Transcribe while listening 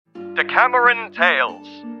Decameron Tales,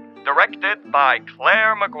 directed by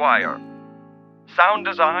Claire Maguire. Sound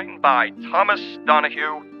design by Thomas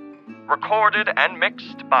Donahue. Recorded and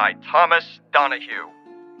mixed by Thomas Donahue.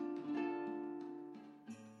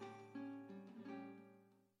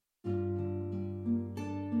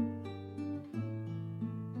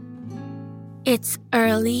 It's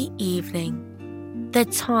early evening, the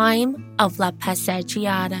time of La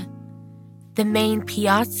Passeggiata. The main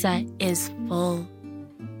piazza is full.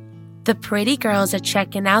 The pretty girls are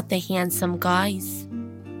checking out the handsome guys.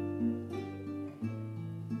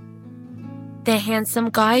 The handsome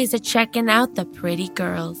guys are checking out the pretty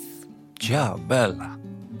girls. Ciao, Bella.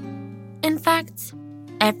 In fact,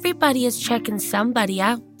 everybody is checking somebody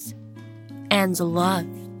out. And love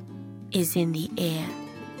is in the air.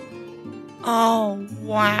 Oh,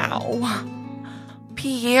 wow.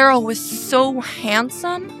 Piero is so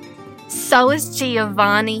handsome. So is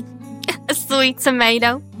Giovanni. A sweet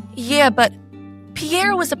tomato. Yeah, but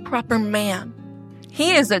Piero is a proper man.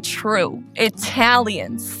 He is a true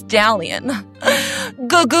Italian stallion.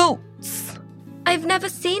 Gagoots. I've never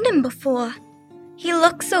seen him before. He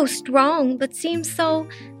looks so strong, but seems so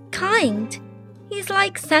kind. He's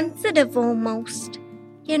like sensitive almost.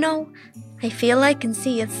 You know, I feel I can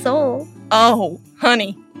see his soul. Oh,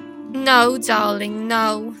 honey. No, darling,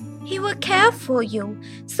 no. He will care for you,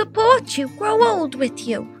 support you, grow old with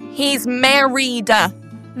you. He's married.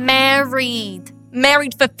 Married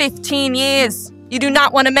for 15 years. You do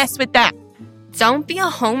not want to mess with that. Don't be a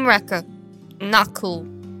homewrecker. Not cool.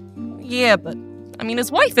 Yeah, but, his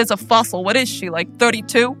wife is a fossil. What is she, like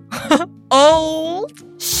 32?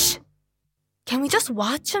 Old? Shh. Can we just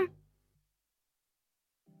watch him?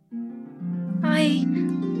 I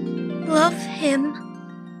love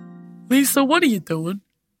him. Lisa, what are you doing?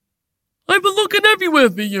 I've been looking everywhere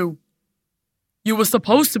for you. You were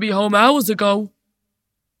supposed to be home hours ago.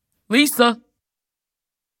 Lisa?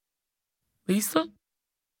 Lisa?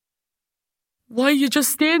 Why are you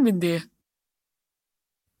just standing there?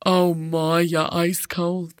 Oh my, you're ice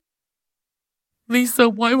cold. Lisa,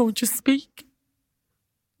 why won't you speak?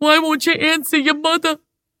 Why won't you answer your mother?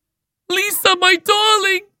 Lisa, my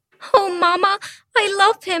darling! Oh, Mama, I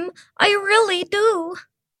love him. I really do.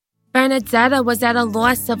 Bernadetta was at a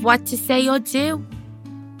loss of what to say or do.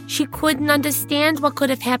 She couldn't understand what could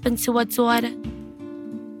have happened to her daughter.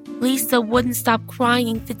 Lisa wouldn't stop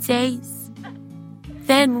crying for days,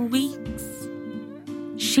 then weeks.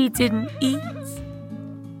 She didn't eat,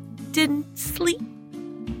 didn't sleep.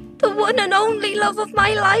 The one and only love of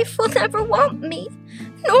my life will never want me,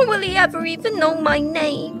 nor will he ever even know my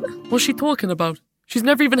name. What's she talking about? She's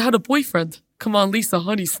never even had a boyfriend. Come on, Lisa,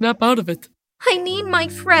 honey, snap out of it. I need my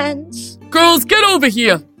friends. Girls, get over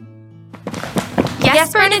here!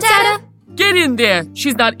 Yes, Bernadetta? Get in there!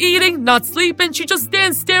 She's not eating, not sleeping, she just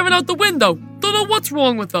stands staring out the window. Don't know what's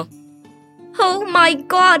wrong with her. Oh my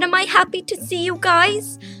God, am I happy to see you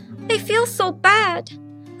guys? I feel so bad.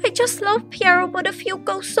 I just love Piero, but if you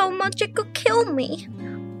go so much, it could kill me.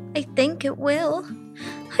 I think it will.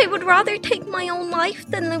 I would rather take my own life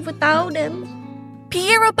than live without him.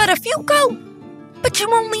 Piero, but if you go. But you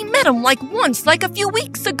only met him like once, like a few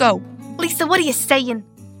weeks ago. Lisa, what are you saying?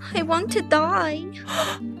 I want to die.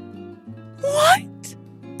 What?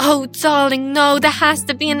 Oh, darling, no, there has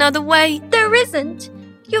to be another way. There isn't.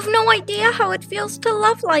 You've no idea how it feels to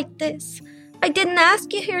love like this. I didn't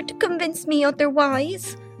ask you here to convince me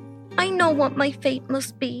otherwise. I know what my fate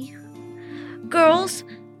must be. Girls,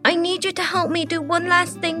 I need you to help me do one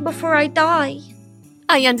last thing before I die.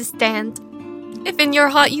 I understand. If in your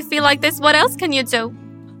heart you feel like this, what else can you do?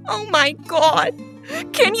 Oh my God.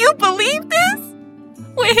 Can you believe this?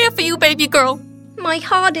 We're here for you, baby girl. My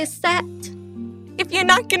heart is set. If you're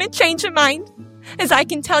not going to change your mind, as I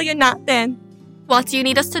can tell you're not then. What do you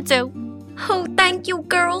need us to do? Oh, thank you,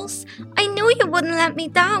 girls. I knew you wouldn't let me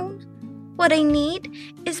down. What I need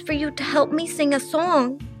is for you to help me sing a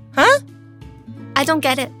song. Huh? I don't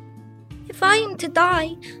get it. If I am to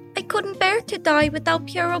die, I couldn't bear to die without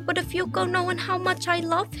Piero, but if you go knowing how much I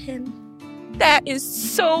love him. That is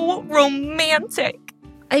so romantic.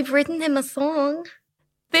 I've written him a song.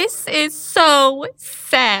 This is so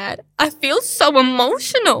sad. I feel so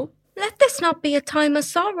emotional. Let this not be a time of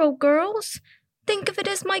sorrow, girls. Think of it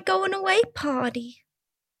as my going away party.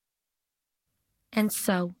 And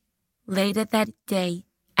so, later that day,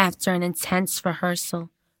 after an intense rehearsal,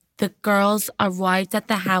 the girls arrived at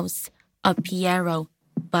the house of Piero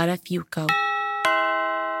Buttafuoco.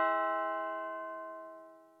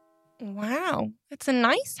 Wow, it's a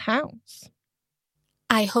nice house.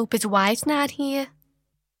 I hope his wife's not here.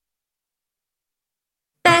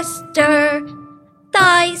 Bestir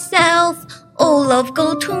thyself, O love,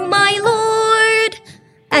 go to my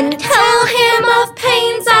and tell him of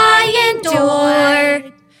pains I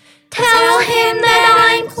endure. Tell him that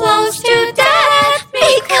I'm close to death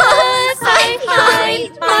because I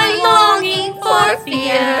hide my longing for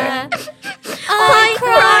fear. I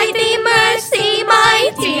cry thee mercy,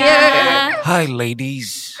 my dear. Hi,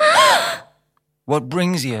 ladies. What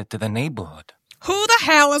brings you to the neighborhood? Who the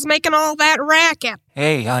hell is making all that racket?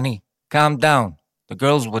 Hey, honey, calm down. The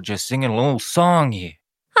girls were just singing a little song here.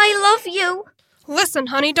 I love you. Listen,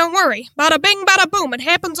 honey, don't worry. Bada bing, bada boom. It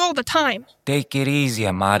happens all the time. Take it easy,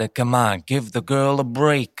 Amada. Come on, give the girl a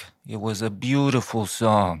break. It was a beautiful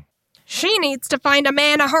song. She needs to find a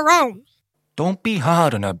man of her own. Don't be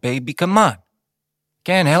hard on her, baby. Come on.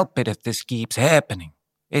 Can't help it if this keeps happening.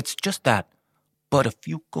 It's just that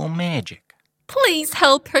Butterfuco magic. Please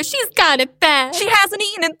help her. She's got it bad. She hasn't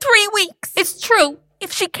eaten in 3 weeks. It's true.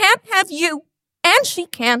 If she can't have you, and she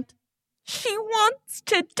can't, she wants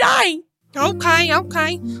to die.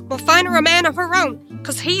 Okay. We'll find her a man of her own,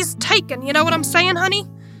 because he's taken, you know what I'm saying, honey?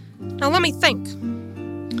 Now let me think.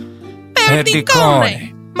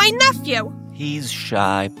 Perdicone. My nephew. He's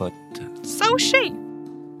shy, but... So she.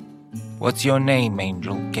 What's your name,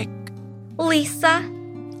 Angel Cake? Lisa.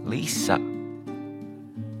 Lisa.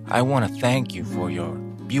 I want to thank you for your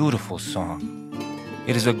beautiful song.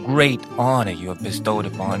 It is a great honor you have bestowed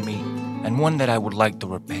upon me, and one that I would like to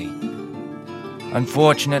repay.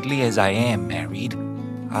 Unfortunately, as I am married,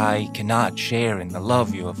 I cannot share in the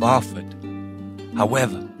love you have offered.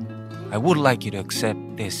 However, I would like you to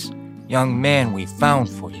accept this young man we found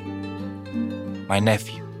for you. My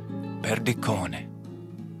nephew, Perdicone.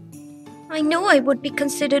 I knew I would be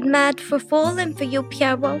considered mad for falling for you,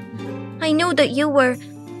 Piero. I knew that you were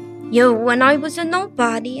you when I was a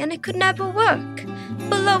nobody and it could never work.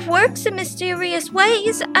 But love works in mysterious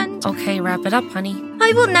ways and... Okay, wrap it up, honey.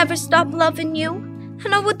 I will never stop loving you,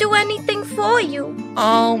 and I will do anything for you.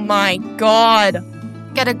 Oh my God.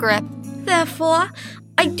 Get a grip. Therefore,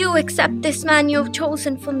 I do accept this man you have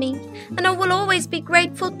chosen for me, and I will always be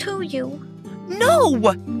grateful to you. No!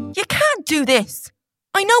 You can't do this.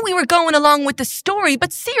 I know we were going along with the story,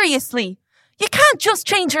 but seriously, you can't just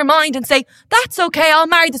change your mind and say, that's okay, I'll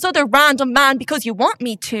marry this other random man because you want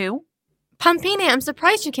me to. Pampine, I'm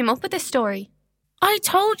surprised you came up with this story. I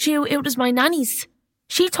told you it was my nanny's.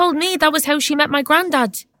 She told me that was how she met my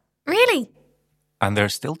granddad. Really? And they're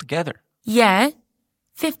still together. Yeah,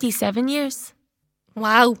 57 years.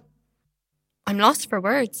 Wow. I'm lost for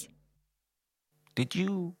words. Did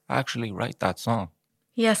you actually write that song?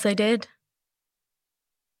 Yes, I did.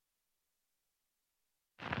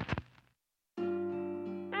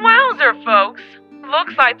 Wowzer, folks!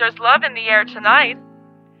 Looks like there's love in the air tonight.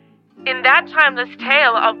 In that timeless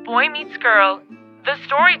tale of boy meets girl, the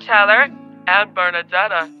storyteller and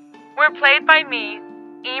Bernadetta were played by me,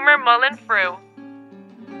 Emer Mullen-Frew.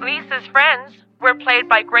 Lisa's friends were played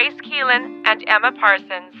by Grace Keelan and Emma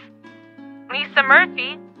Parsons. Lisa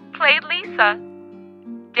Murphy played Lisa.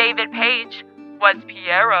 David Page was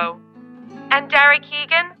Piero. And Derek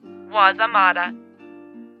Keegan was Amada.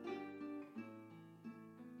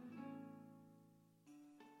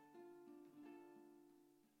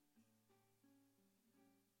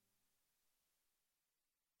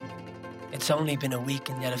 It's only been a week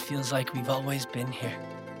and yet it feels like we've always been here.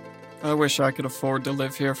 I wish I could afford to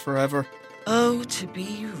live here forever. Oh, to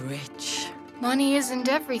be rich. Money isn't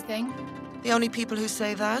everything. The only people who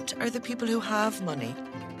say that are the people who have money.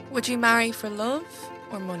 Would you marry for love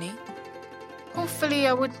or money? Hopefully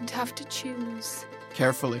I wouldn't have to choose.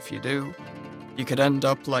 Careful if you do. You could end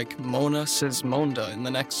up like Mona Sismonda in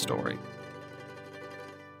the next story.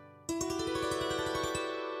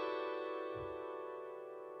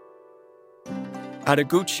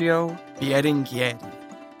 Adeguccio Bieringieri,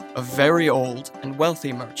 a very old and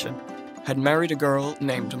wealthy merchant, had married a girl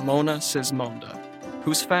named Mona Sismonda,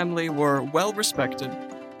 whose family were well-respected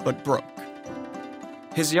but broke.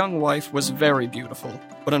 His young wife was very beautiful,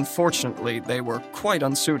 but unfortunately they were quite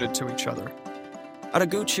unsuited to each other.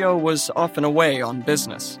 Adeguccio was often away on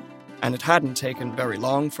business, and it hadn't taken very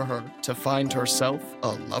long for her to find herself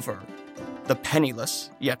a lover, the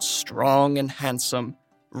penniless yet strong and handsome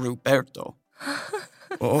Ruberto.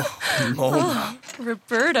 Oh, Mona. Oh,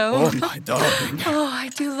 Roberto. Oh, my darling. Oh, I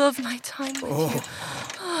do love my time with you.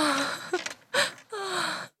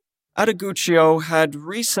 Adeguccio had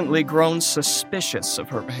recently grown suspicious of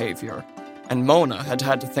her behavior, and Mona had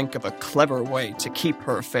had to think of a clever way to keep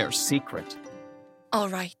her affair secret. All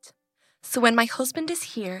right. So when my husband is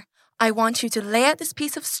here, I want you to lay out this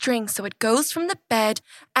piece of string so it goes from the bed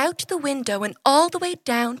out to the window and all the way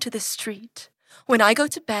down to the street. When I go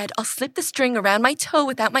to bed, I'll slip the string around my toe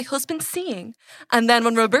without my husband seeing. And then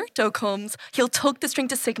when Roberto comes, he'll tug the string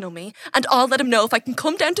to signal me, and I'll let him know if I can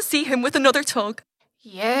come down to see him with another tug.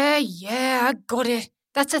 Yeah, I got it.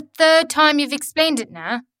 That's the third time you've explained it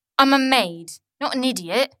now. I'm a maid, not an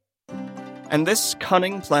idiot. And this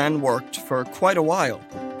cunning plan worked for quite a while,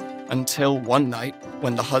 until one night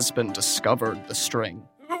when the husband discovered the string.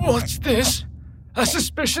 What's this? A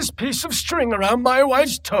suspicious piece of string around my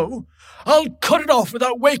wife's toe? I'll cut it off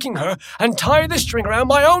without waking her and tie the string around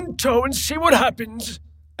my own toe and see what happens.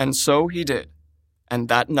 And so he did. And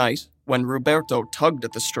that night, when Roberto tugged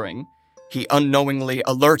at the string, he unknowingly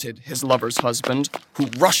alerted his lover's husband, who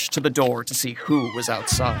rushed to the door to see who was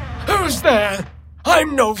outside. Who's there?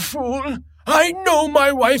 I'm no fool. I know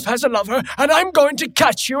my wife has a lover, and I'm going to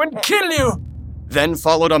catch you and kill you. Then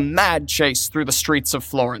followed a mad chase through the streets of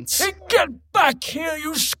Florence. Get back here,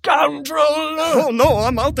 you scoundrel! Oh no,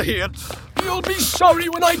 I'm out of here. You'll be sorry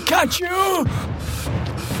when I catch you.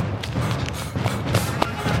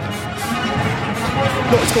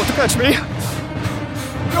 No one's going to catch me.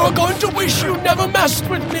 You're going to wish you never messed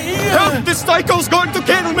with me. Help! This psycho's going to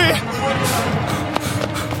kill me.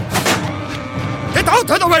 Get out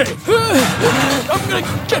of the way! I'm gonna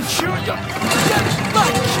get you. Get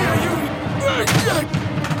back here, you...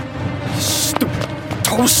 Stupid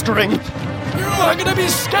toe string! You are gonna be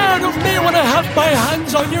scared of me when I have my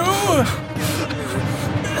hands on you!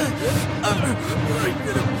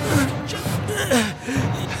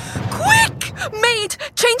 Quick! Maid,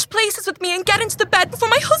 change places with me and get into the bed before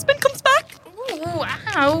my husband comes back! Ooh,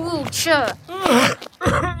 ouch!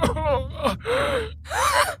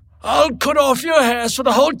 I'll cut off your hair so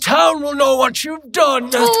the whole town will know what you've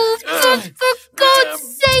done. Oh, for God's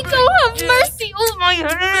sake, oh, have mercy! Oh, my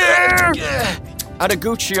hair!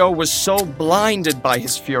 Adeguccio was so blinded by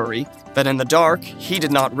his fury that in the dark, he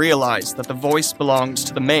did not realize that the voice belonged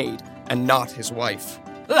to the maid and not his wife.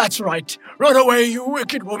 That's right. Run away, you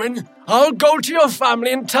wicked woman. I'll go to your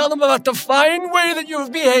family and tell them about the fine way that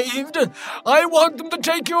you've behaved. I want them to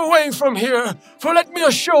take you away from here, for let me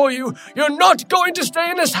assure you, you're not going to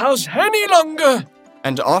stay in this house any longer.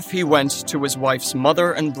 And off he went to his wife's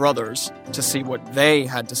mother and brothers to see what they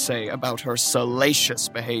had to say about her salacious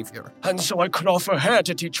behavior. And so I cut off her hair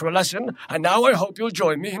to teach her a lesson, and now I hope you'll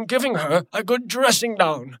join me in giving her a good dressing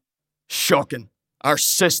down. Shocking. Our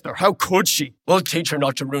sister, how could she? We'll teach her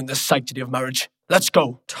not to ruin the sanctity of marriage. Let's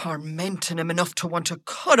go. Tormenting him enough to want to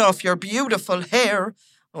cut off your beautiful hair.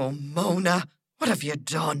 Oh, Mona, what have you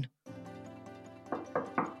done?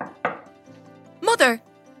 Mother,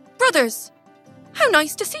 brothers, how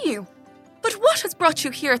nice to see you. But what has brought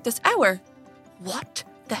you here at this hour? What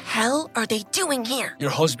the hell are they doing here?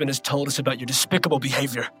 Your husband has told us about your despicable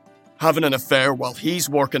behavior. Having an affair while he's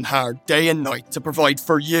working hard day and night to provide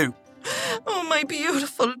for you. Oh, my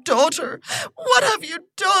beautiful daughter, what have you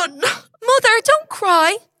done? Mother, don't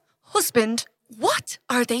cry. Husband, what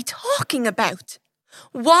are they talking about?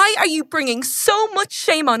 Why are you bringing so much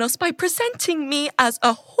shame on us by presenting me as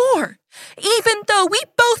a whore, even though we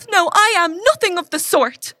both know I am nothing of the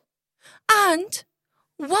sort? And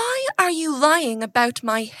why are you lying about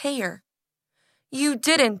my hair? You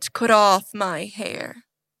didn't cut off my hair.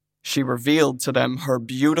 She revealed to them her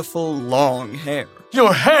beautiful long hair.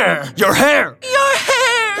 Your hair! Your hair! Your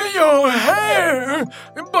hair! Your hair!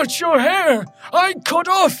 But your hair! I cut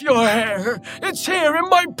off your hair! It's here in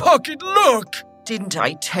my pocket, look! Didn't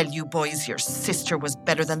I tell you boys your sister was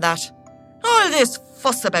better than that? All this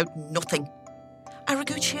fuss about nothing.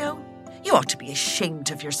 Adeguccio, you ought to be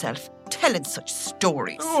ashamed of yourself, telling such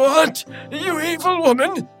stories. What? You evil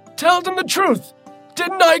woman! Tell them the truth!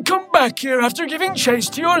 Didn't I come back here after giving chase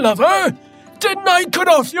to your lover? Didn't I cut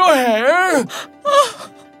off your hair?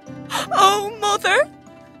 Oh, Mother.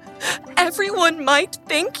 Everyone might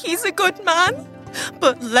think he's a good man,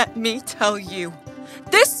 but let me tell you,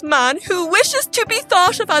 this man who wishes to be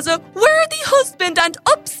thought of as a worthy husband and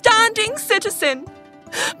upstanding citizen.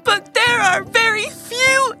 But there are very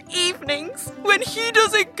few evenings when he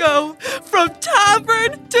doesn't go from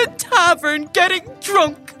tavern to tavern getting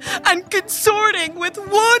drunk and consorting with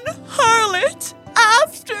one harlot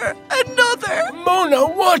after another. Mona,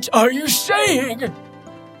 what are you saying?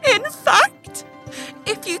 In fact,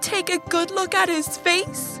 if you take a good look at his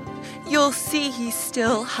face, you'll see he's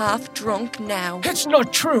still half drunk now. It's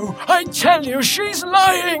not true. I tell you, she's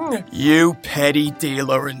lying. You petty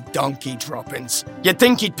dealer in donkey droppings. You'd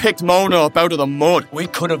think he'd picked Mona up out of the mud. We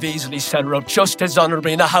could have easily set her up just as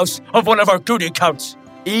honourably in the house of one of our good accounts.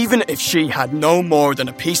 Even if she had no more than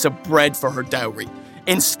a piece of bread for her dowry,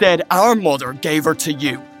 instead our mother gave her to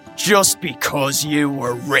you, just because you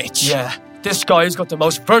were rich. Yeah, This guy's got the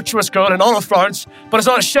most virtuous girl in all of Florence, but is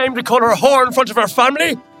not ashamed to call her a whore in front of her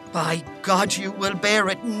family? By God, you will bear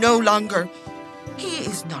it no longer. He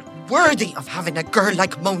is not worthy of having a girl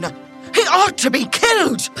like Mona. He ought to be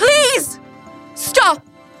killed! Please! Stop!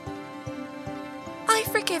 I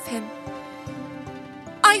forgive him.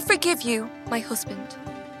 I forgive you, my husband.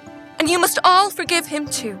 And you must all forgive him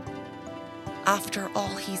too. After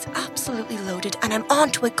all, he's absolutely loaded, and I'm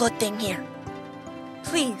on to a good thing here.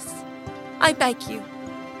 Please, I beg you.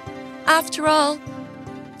 After all,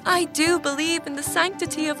 I do believe in the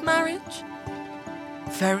sanctity of marriage.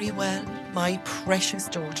 Very well, my precious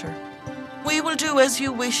daughter. We will do as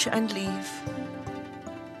you wish and leave.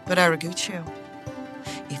 But Araguccio,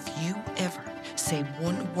 if you ever say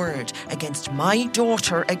one word against my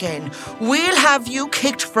daughter again, we'll have you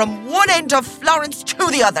kicked from one end of Florence to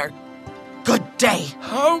the other. Good day.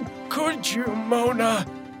 How could you, Mona?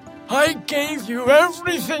 I gave you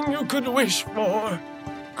everything you could wish for.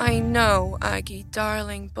 I know, Aggie,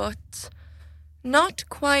 darling, but not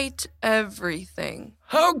quite everything.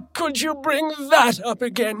 How could you bring that up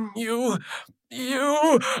again, You'll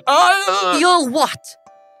what?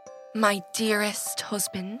 My dearest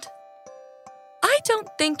husband? I don't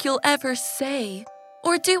think you'll ever say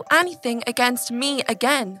or do anything against me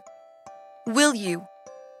again. Will you,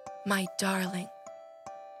 my darling?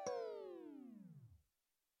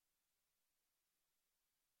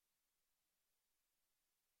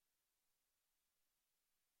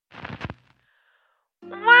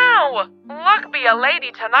 Wow! Luck be a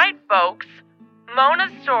lady tonight, folks.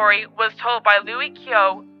 Mona's story was told by Louis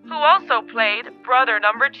Keogh, who also played brother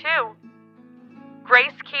number 2.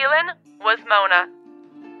 Grace Keelan was Mona.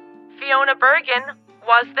 Fiona Bergen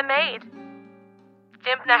was the maid.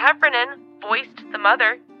 Dimpna Heffernan voiced the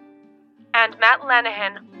mother. And Matt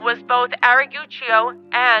Lenihan was both Araguccio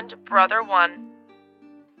and Brother 1.